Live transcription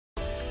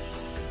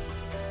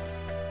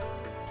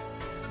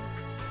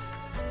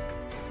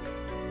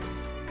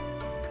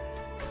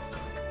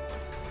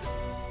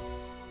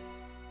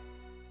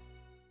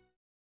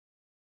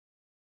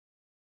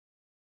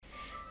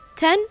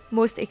10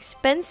 Most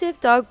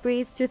Expensive Dog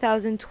Breeds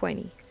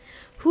 2020.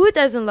 Who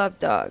doesn't love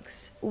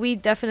dogs? We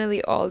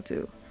definitely all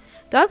do.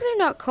 Dogs are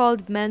not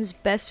called man's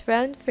best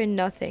friend for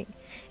nothing.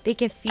 They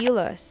can feel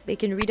us, they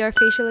can read our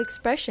facial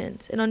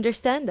expressions, and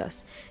understand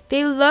us.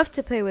 They love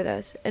to play with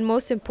us, and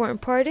most important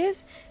part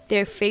is,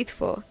 they're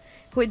faithful.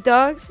 With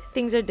dogs,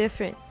 things are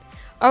different.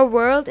 Our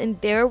world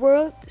and their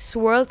world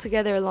swirled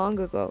together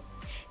long ago.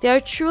 They are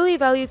truly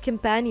valued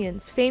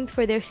companions, famed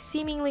for their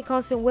seemingly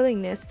constant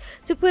willingness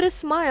to put a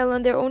smile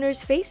on their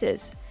owners'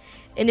 faces.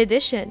 In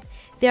addition,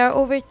 there are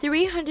over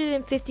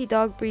 350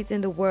 dog breeds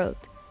in the world.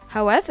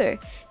 However,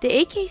 the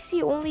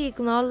AKC only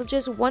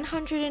acknowledges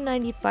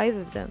 195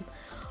 of them.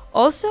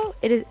 Also,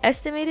 it is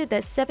estimated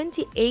that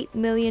 78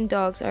 million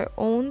dogs are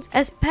owned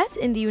as pets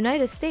in the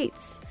United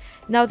States.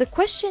 Now the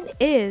question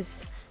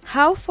is,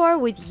 how far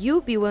would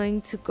you be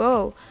willing to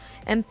go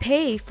and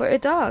pay for a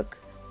dog?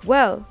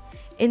 Well,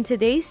 in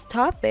today's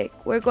topic,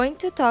 we're going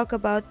to talk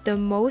about the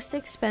most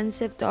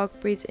expensive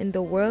dog breeds in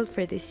the world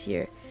for this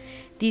year.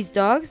 These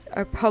dogs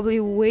are probably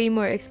way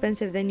more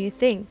expensive than you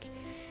think.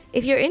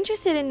 If you're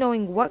interested in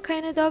knowing what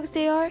kind of dogs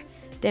they are,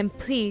 then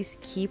please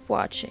keep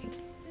watching.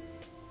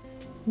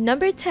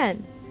 Number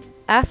 10.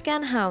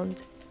 Afghan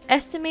Hound,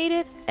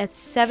 estimated at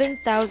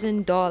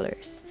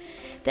 $7,000.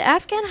 The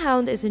Afghan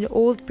Hound is an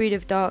old breed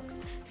of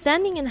dogs,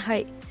 standing in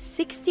height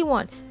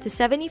 61 to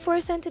 74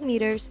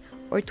 centimeters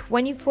or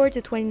 24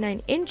 to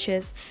 29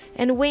 inches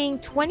and weighing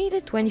 20 to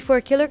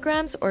 24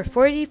 kilograms or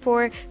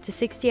 44 to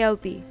 60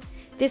 lb.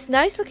 This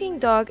nice-looking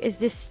dog is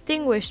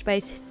distinguished by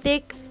its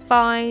thick,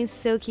 fine,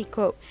 silky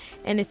coat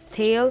and its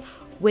tail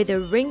with a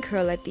ring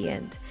curl at the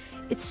end.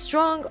 Its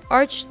strong,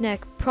 arched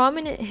neck,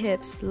 prominent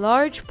hips,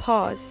 large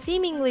paws,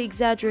 seemingly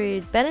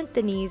exaggerated bend at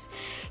the knees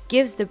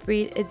gives the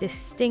breed a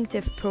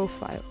distinctive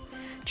profile.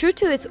 True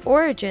to its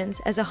origins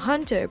as a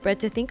hunter bred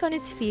to think on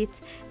its feet,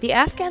 the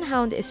Afghan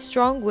Hound is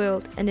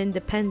strong-willed and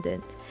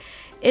independent.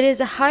 It is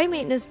a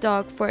high-maintenance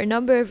dog for a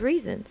number of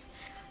reasons.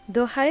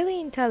 Though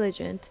highly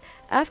intelligent,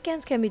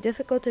 Afghans can be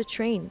difficult to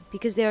train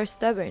because they are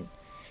stubborn.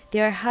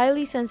 They are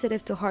highly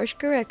sensitive to harsh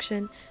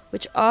correction,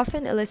 which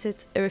often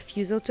elicits a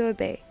refusal to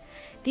obey.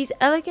 These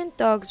elegant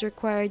dogs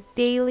require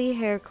daily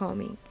hair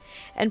combing,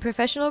 and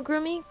professional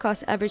grooming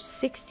costs average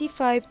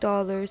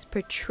 $65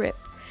 per trip,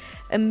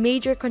 a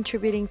major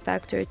contributing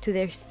factor to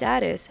their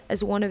status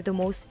as one of the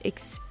most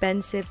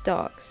expensive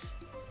dogs.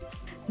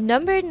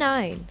 Number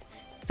 9.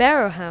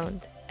 Pharaoh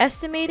Hound,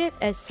 estimated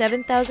at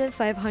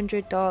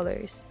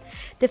 $7,500.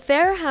 The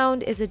Pharaoh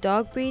Hound is a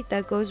dog breed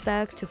that goes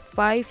back to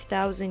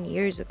 5,000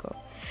 years ago.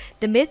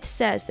 The myth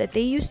says that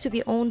they used to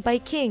be owned by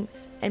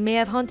kings and may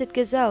have hunted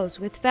gazelles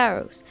with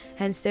pharaohs,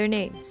 hence their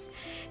names.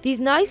 These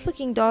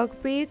nice-looking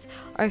dog breeds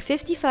are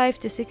 55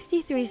 to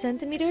 63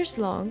 centimeters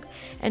long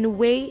and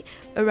weigh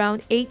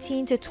around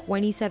 18 to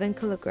 27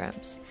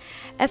 kilograms.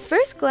 At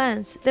first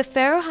glance, the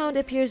Pharaoh Hound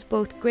appears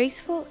both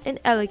graceful and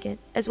elegant,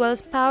 as well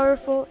as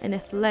powerful and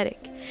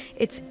athletic.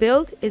 Its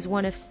build is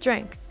one of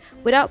strength,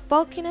 without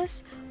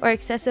bulkiness or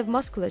excessive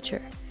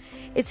musculature.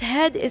 Its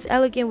head is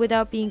elegant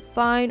without being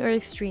fine or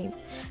extreme.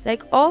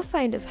 Like all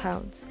kind of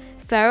hounds,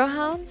 Pharaoh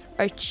Hounds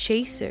are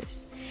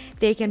chasers.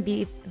 They can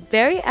be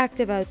very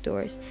active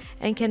outdoors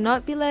and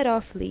cannot be let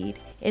off lead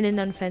in an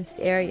unfenced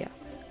area.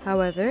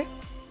 However,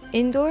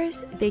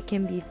 indoors they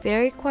can be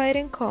very quiet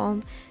and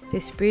calm.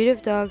 This breed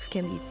of dogs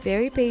can be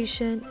very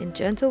patient and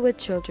gentle with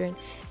children,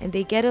 and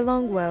they get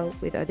along well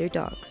with other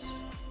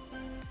dogs.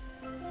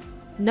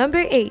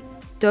 Number 8.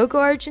 Dogo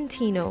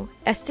Argentino,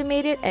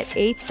 estimated at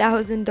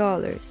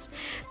 $8,000.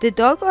 The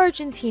Dogo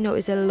Argentino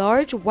is a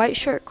large white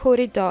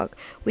short-coated dog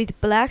with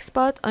black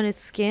spots on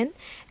its skin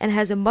and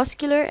has a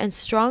muscular and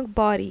strong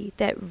body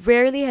that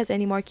rarely has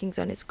any markings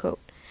on its coat.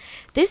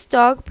 This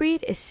dog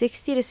breed is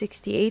 60 to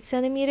 68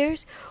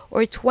 centimeters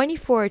or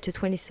 24 to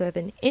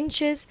 27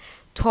 inches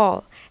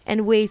tall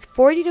and weighs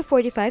 40 to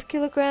 45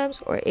 kilograms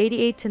or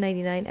 88 to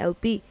 99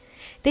 lb.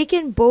 They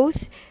can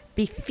both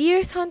be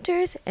fierce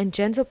hunters and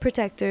gentle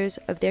protectors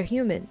of their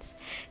humans.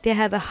 They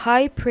have a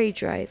high prey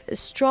drive, a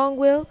strong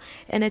will,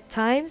 and at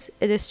times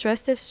a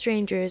distrust of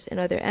strangers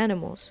and other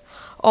animals,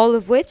 all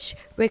of which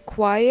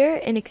require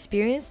an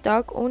experienced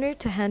dog owner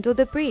to handle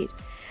the breed.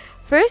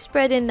 First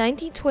bred in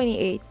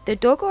 1928, the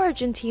Dogo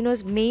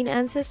Argentino's main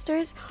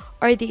ancestors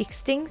are the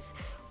extinct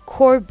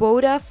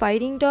Corbota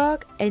fighting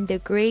dog and the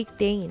Great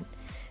Dane.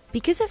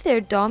 Because of their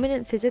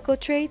dominant physical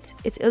traits,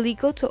 it's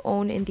illegal to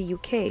own in the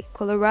UK,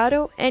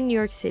 Colorado, and New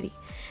York City.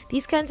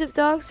 These kinds of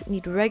dogs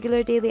need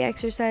regular daily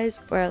exercise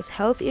or else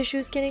health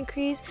issues can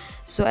increase,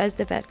 so as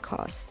the vet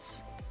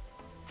costs.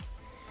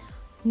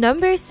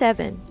 Number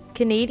 7.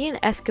 Canadian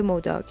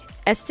Eskimo Dog,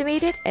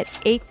 estimated at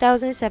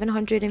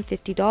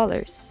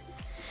 $8,750.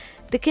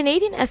 The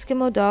Canadian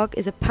Eskimo dog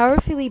is a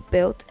powerfully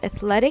built,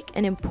 athletic,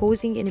 and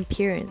imposing in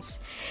appearance.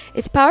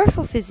 Its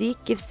powerful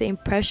physique gives the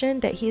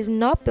impression that he is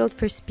not built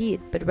for speed,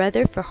 but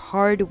rather for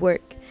hard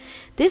work.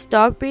 This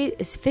dog breed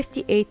is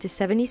 58 to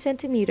 70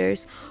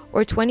 centimeters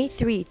or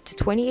 23 to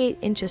 28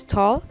 inches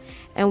tall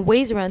and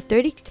weighs around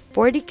 30 to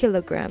 40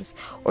 kilograms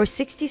or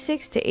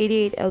 66 to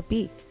 88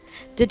 lb.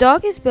 The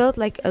dog is built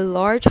like a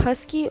large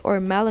husky or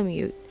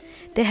Malamute.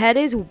 The head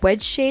is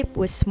wedge-shaped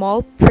with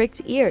small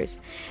pricked ears.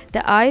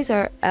 The eyes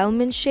are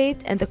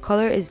almond-shaped and the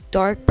color is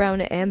dark brown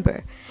to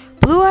amber.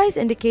 Blue eyes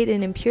indicate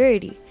an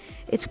impurity.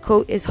 Its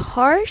coat is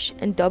harsh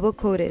and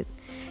double-coated.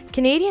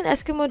 Canadian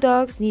Eskimo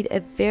dogs need a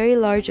very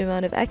large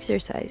amount of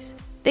exercise.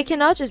 They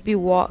cannot just be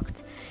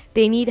walked.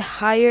 They need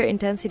higher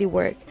intensity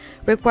work,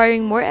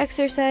 requiring more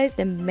exercise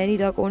than many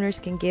dog owners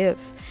can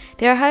give.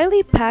 They are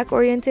highly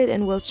pack-oriented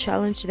and will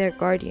challenge their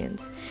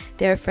guardians.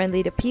 They are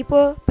friendly to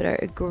people, but are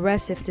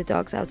aggressive to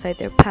dogs outside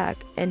their pack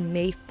and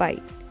may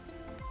fight.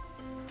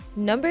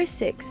 Number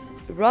 6.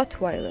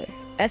 Rottweiler,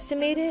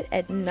 estimated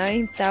at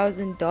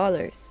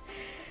 $9,000.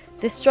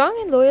 The strong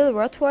and loyal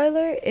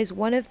Rottweiler is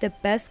one of the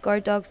best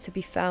guard dogs to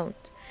be found.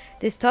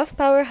 This tough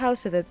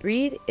powerhouse of a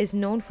breed is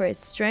known for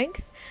its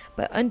strength,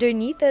 but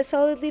underneath that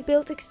solidly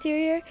built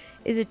exterior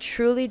is a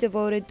truly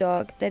devoted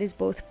dog that is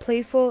both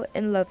playful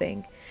and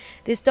loving.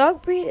 This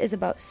dog breed is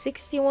about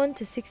 61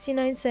 to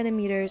 69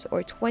 centimeters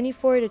or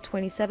 24 to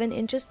 27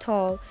 inches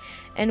tall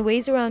and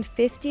weighs around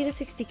 50 to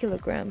 60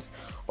 kilograms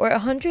or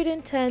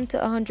 110 to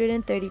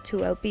 132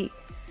 lb.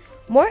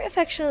 More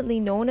affectionately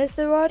known as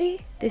the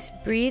Rottie, this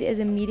breed is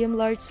a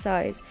medium-large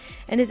size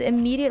and is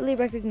immediately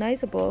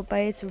recognizable by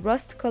its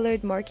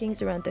rust-colored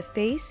markings around the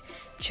face,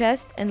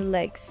 chest, and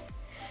legs.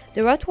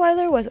 The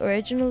Rottweiler was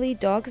originally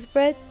dogs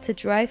bred to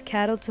drive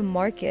cattle to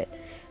market.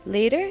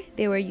 Later,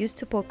 they were used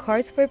to pull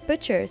carts for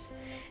butchers.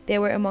 They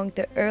were among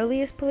the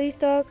earliest police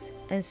dogs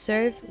and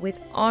served with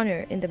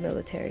honor in the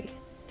military.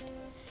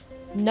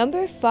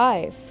 Number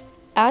 5.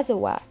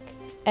 Azawak,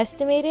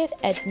 estimated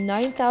at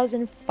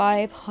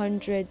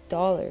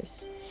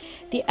 $9,500.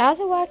 The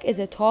Azawak is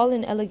a tall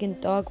and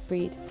elegant dog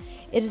breed.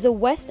 It is a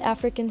West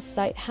African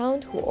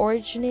sighthound who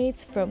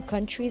originates from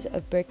countries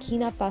of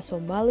Burkina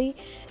Faso, Mali,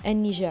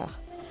 and Niger.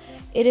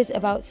 It is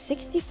about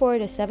 64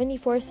 to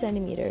 74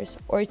 centimeters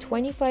or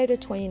 25 to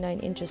 29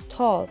 inches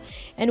tall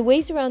and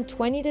weighs around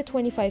 20 to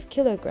 25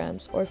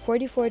 kilograms or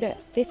 44 to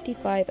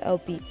 55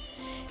 lb.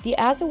 The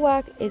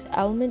Azawak is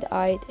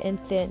almond-eyed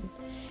and thin.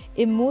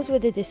 It moves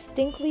with a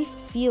distinctly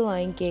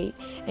feline gait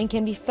and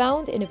can be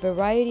found in a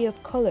variety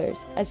of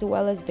colors as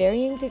well as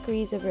varying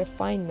degrees of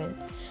refinement,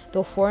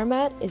 though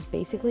format is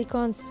basically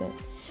constant.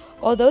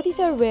 Although these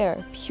are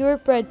rare,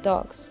 purebred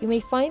dogs, you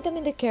may find them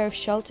in the care of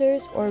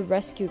shelters or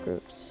rescue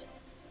groups.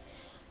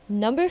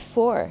 Number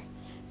 4.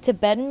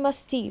 Tibetan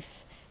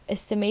Mastiff,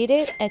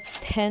 estimated at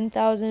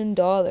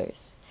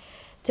 $10,000.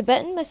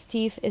 Tibetan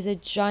Mastiff is a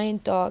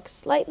giant dog,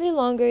 slightly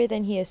longer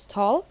than he is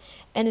tall,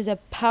 and is a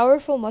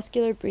powerful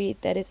muscular breed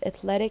that is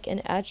athletic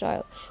and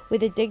agile,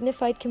 with a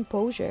dignified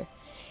composure.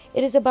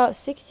 It is about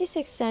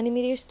 66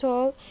 centimeters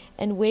tall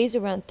and weighs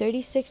around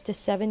 36 to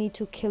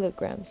 72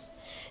 kilograms.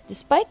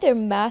 Despite their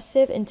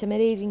massive,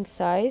 intimidating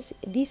size,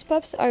 these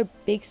pups are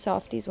big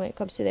softies when it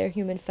comes to their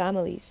human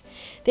families.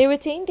 They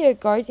retain their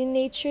guardian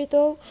nature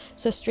though,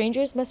 so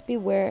strangers must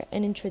beware,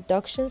 and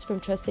introductions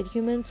from trusted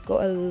humans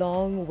go a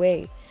long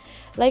way.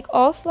 Like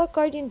all flock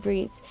guardian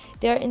breeds,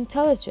 they are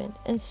intelligent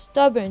and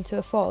stubborn to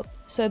a fault,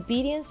 so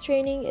obedience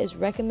training is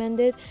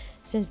recommended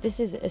since this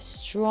is a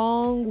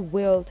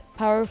strong-willed,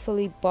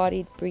 powerfully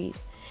bodied breed,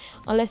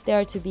 unless they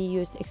are to be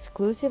used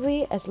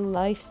exclusively as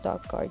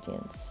livestock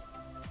guardians.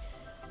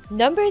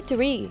 Number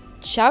 3.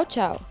 Chow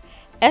Chow,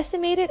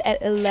 estimated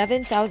at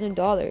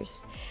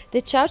 $11,000.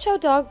 The Chow Chow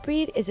dog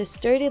breed is a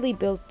sturdily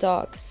built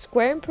dog,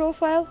 square in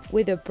profile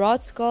with a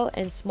broad skull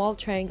and small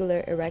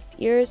triangular erect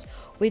ears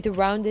with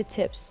rounded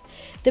tips.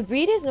 The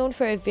breed is known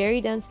for a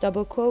very dense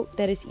double coat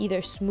that is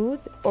either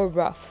smooth or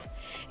rough.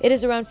 It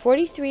is around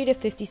 43 to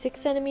 56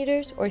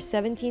 centimeters or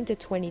 17 to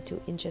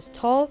 22 inches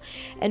tall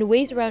and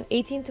weighs around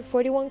 18 to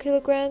 41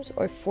 kilograms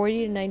or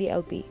 40 to 90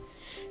 lb.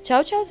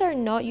 Chow Chows are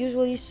not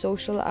usually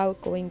social,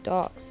 outgoing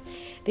dogs.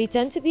 They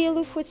tend to be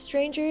aloof with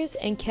strangers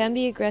and can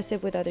be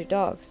aggressive with other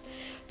dogs.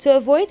 To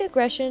avoid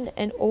aggression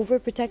and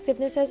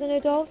overprotectiveness as an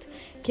adult,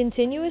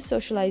 continuous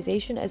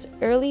socialization as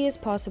early as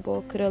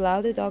possible could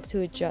allow the dog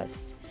to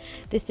adjust.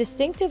 This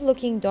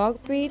distinctive-looking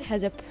dog breed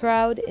has a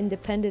proud,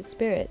 independent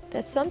spirit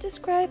that some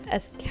describe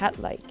as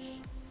cat-like.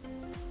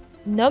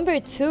 Number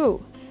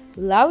 2.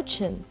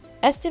 Laotian,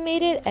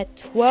 estimated at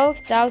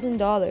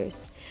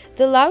 $12,000.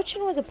 The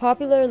Laotian was a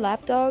popular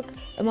lapdog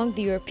among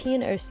the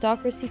European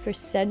aristocracy for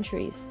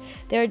centuries.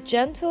 They are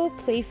gentle,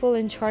 playful,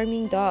 and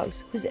charming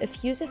dogs whose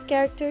effusive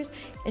characters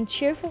and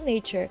cheerful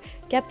nature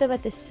kept them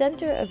at the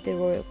center of the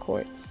royal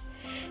courts.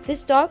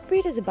 This dog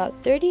breed is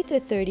about 30 to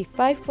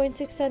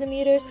 35.6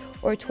 centimeters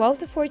or 12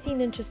 to 14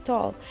 inches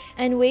tall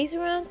and weighs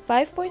around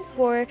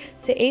 5.4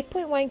 to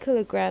 8.1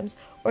 kilograms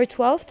or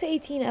 12 to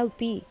 18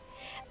 lb.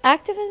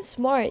 Active and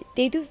smart,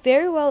 they do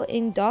very well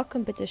in dog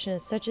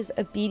competitions such as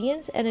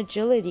obedience and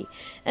agility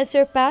and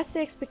surpass the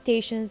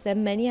expectations that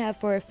many have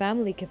for a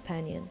family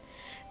companion.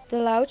 The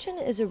Laotian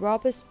is a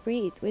robust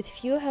breed with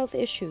few health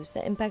issues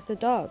that impact the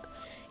dog.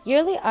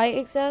 Yearly eye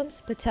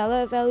exams,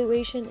 patella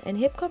evaluation, and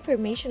hip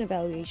conformation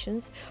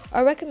evaluations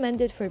are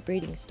recommended for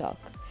breeding stock.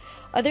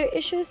 Other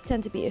issues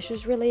tend to be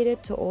issues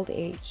related to old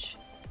age.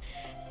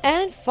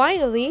 And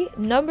finally,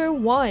 number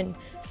 1,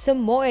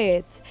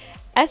 Samoyeds,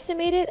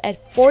 estimated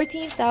at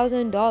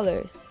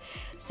 $14,000.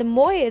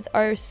 Samoyeds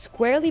are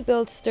squarely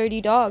built,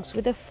 sturdy dogs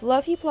with a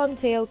fluffy plum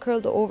tail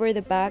curled over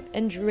the back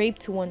and draped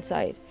to one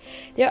side.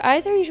 Their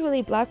eyes are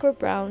usually black or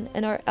brown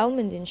and are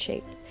almond in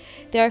shape.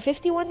 They are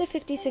 51 to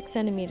 56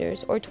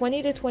 centimeters or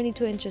 20 to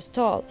 22 inches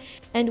tall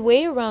and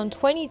weigh around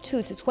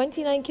 22 to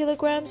 29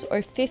 kilograms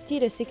or 50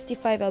 to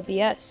 65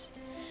 lbs.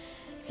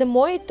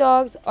 Samoyed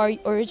dogs are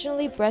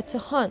originally bred to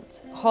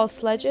hunt, haul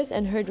sledges,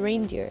 and herd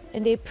reindeer,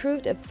 and they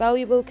proved a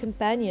valuable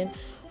companion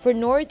for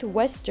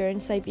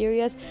northwestern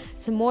Siberia's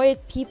Samoyed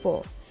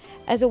people.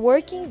 As a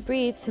working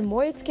breed,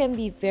 Samoyeds can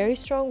be very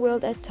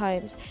strong-willed at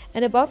times,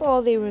 and above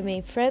all, they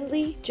remain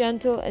friendly,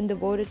 gentle, and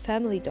devoted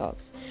family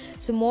dogs.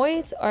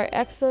 Samoyeds are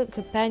excellent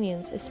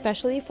companions,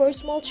 especially for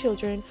small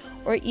children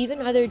or even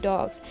other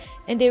dogs,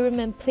 and they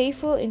remain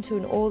playful into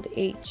an old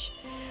age.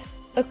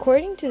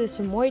 According to the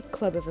Samoyed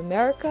Club of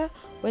America,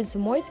 when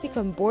Samoyeds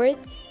become bored,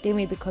 they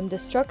may become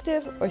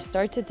destructive or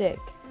start to dig.